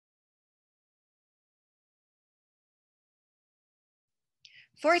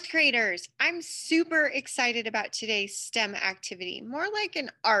Fourth graders, I'm super excited about today's STEM activity. More like an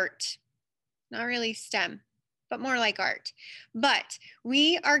art, not really STEM, but more like art. But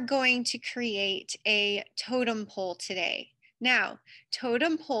we are going to create a totem pole today. Now,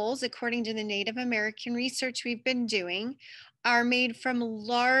 totem poles, according to the Native American research we've been doing, are made from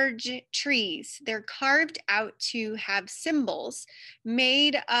large trees. They're carved out to have symbols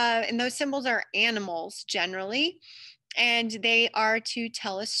made of, and those symbols are animals generally, and they are to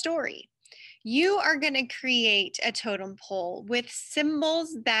tell a story. You are going to create a totem pole with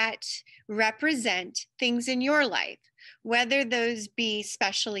symbols that represent things in your life, whether those be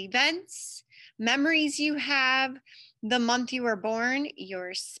special events, memories you have, the month you were born,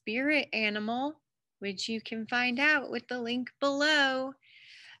 your spirit animal, which you can find out with the link below,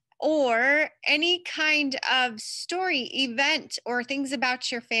 or any kind of story, event, or things about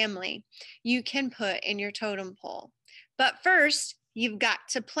your family you can put in your totem pole. But first, you've got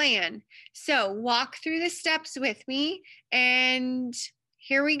to plan. So walk through the steps with me, and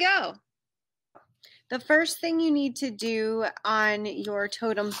here we go. The first thing you need to do on your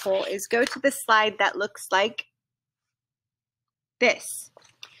totem pole is go to the slide that looks like this.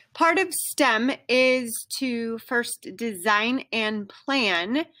 Part of STEM is to first design and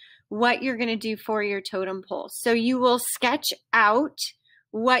plan what you're going to do for your totem pole. So you will sketch out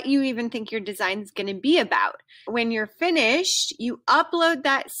what you even think your design is going to be about. When you're finished, you upload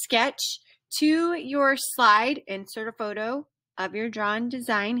that sketch to your slide, insert a photo of your drawn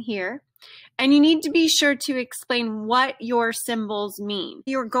design here, and you need to be sure to explain what your symbols mean.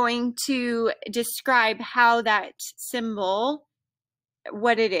 You're going to describe how that symbol,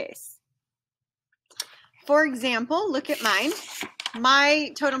 what it is. For example, look at mine.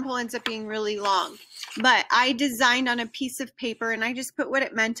 My totem pole ends up being really long, but I designed on a piece of paper and I just put what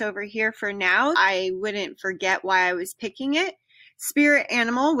it meant over here for now. I wouldn't forget why I was picking it. Spirit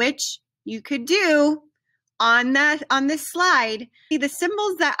animal, which you could do on this slide. The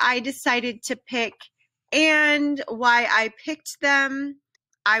symbols that I decided to pick and why I picked them,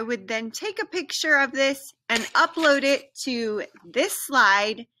 I would then take a picture of this and upload it to this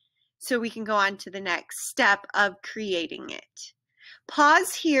slide so we can go on to the next step of creating it.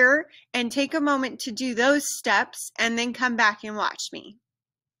 Pause here and take a moment to do those steps and then come back and watch me.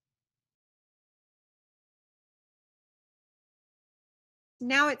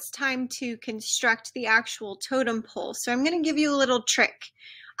 Now it's time to construct the actual totem pole. So I'm going to give you a little trick.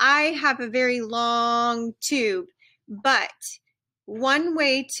 I have a very long tube, but one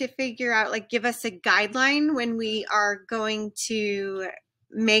way to figure out, like give us a guideline when we are going to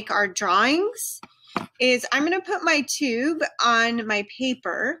make our drawings is I'm going to put my tube on my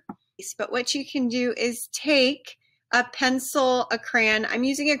paper, but what you can do is take a pencil, a crayon. I'm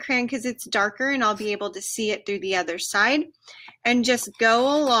using a crayon because it's darker and I'll be able to see it through the other side, and just go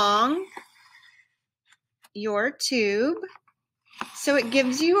along your tube so it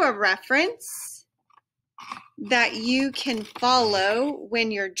gives you a reference that you can follow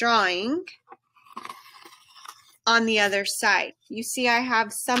when you're drawing on the other side. You see I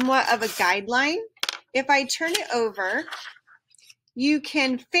have somewhat of a guideline. If I turn it over, you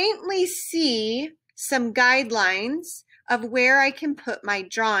can faintly see some guidelines of where I can put my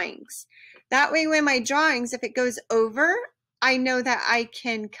drawings. That way when my drawings, if it goes over, I know that I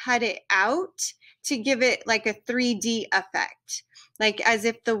can cut it out to give it like a 3D effect, like as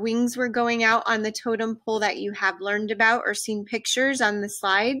if the wings were going out on the totem pole that you have learned about or seen pictures on the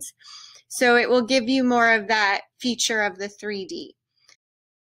slides. So it will give you more of that feature of the 3D.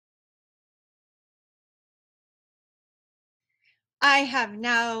 I have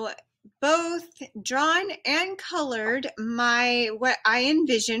now both drawn and colored what I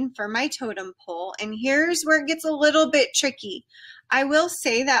envision for my totem pole, and here's where it gets a little bit tricky. I will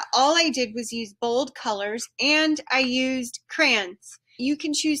say that all I did was use bold colors and I used crayons. You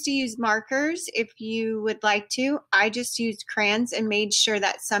can choose to use markers if you would like to. I just used crayons and made sure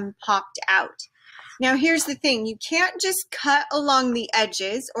that some popped out. Now here's the thing, you can't just cut along the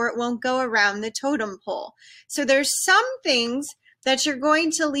edges or it won't go around the totem pole. So there's some things that you're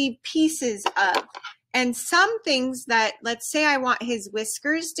going to leave pieces of, and some things that, let's say I want his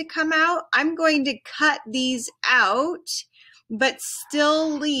whiskers to come out, I'm going to cut these out but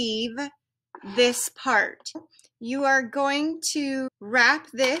still leave this part. You are going to wrap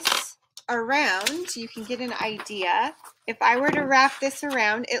this around. You can get an idea. If I were to wrap this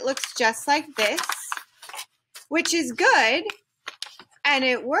around, it looks just like this, which is good and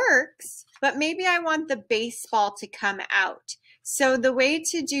it works, but maybe I want the baseball to come out. So the way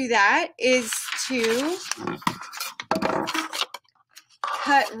to do that is to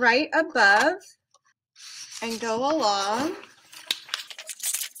cut right above and go along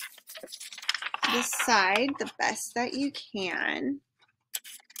the side the best that you can.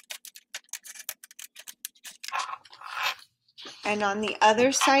 And on the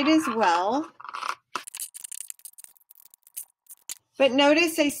other side as well. But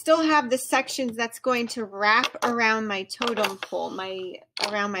notice I still have the sections that's going to wrap around my totem pole,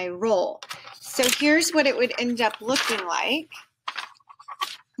 around my roll. So here's what it would end up looking like.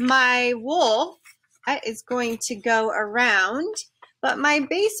 My wolf is going to go around, but my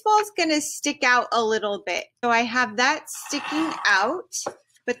baseball is going to stick out a little bit. So I have that sticking out,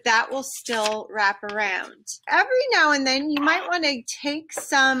 but that will still wrap around. Every now and then you might want to take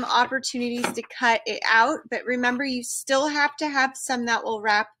some opportunities to cut it out, but remember you still have to have some that will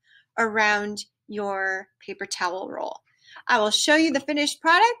wrap around your paper towel roll. I will show you the finished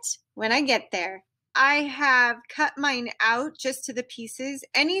product when I get there. I have cut mine out just to the pieces.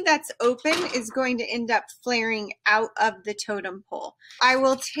 Any that's open is going to end up flaring out of the totem pole. I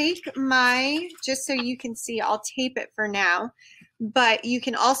will take just so you can see, I'll tape it for now, but you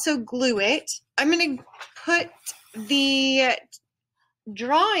can also glue it. I'm going to put the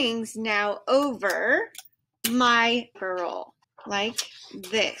drawings now over my roll like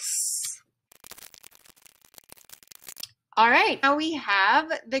this. All right, now we have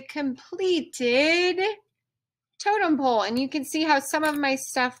the completed totem pole, and you can see how some of my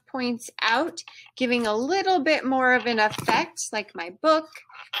stuff points out, giving a little bit more of an effect, like my book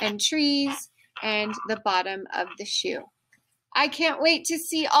and trees and the bottom of the shoe. I can't wait to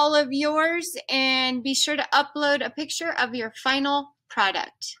see all of yours, and be sure to upload a picture of your final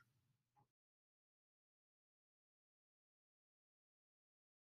product.